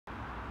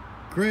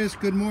Chris,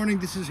 good morning.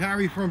 This is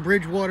Harry from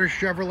Bridgewater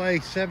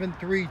Chevrolet,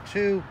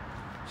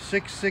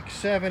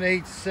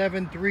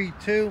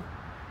 732-667-8732.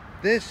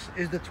 This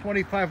is the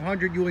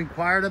 2500 you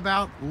inquired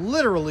about.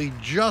 Literally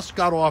just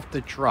got off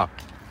the truck.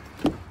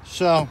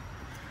 So,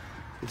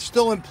 it's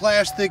still in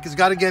plastic. It's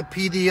got to get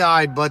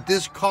PDI'd, but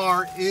this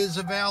car is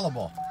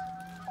available.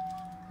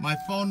 My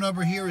phone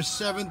number here is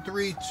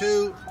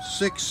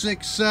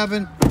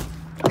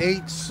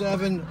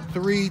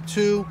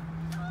 732-667-8732.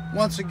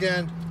 Once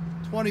again,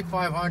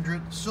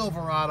 2500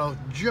 Silverado,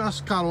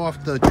 just got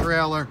off the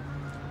trailer.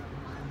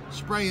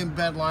 Spray and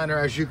bed liner,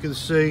 as you can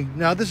see.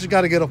 Now this has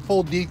got to get a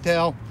full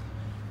detail.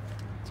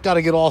 It's got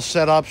to get all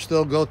set up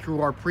still, go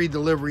through our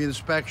pre-delivery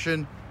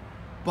inspection.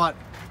 But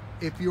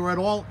if you're at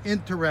all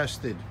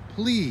interested,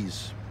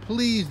 please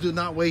do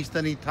not waste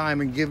any time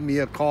and give me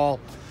a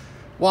call.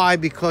 Why?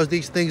 Because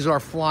these things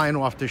are flying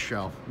off the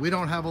shelf. We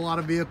don't have a lot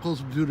of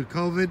vehicles due to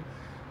COVID,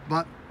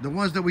 but the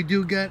ones that we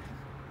do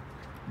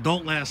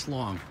don't last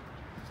long.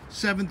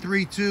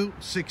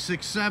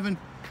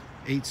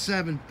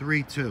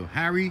 732-667-8732.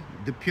 Harry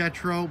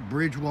DiPietro,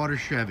 Bridgewater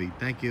Chevy.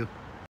 Thank you.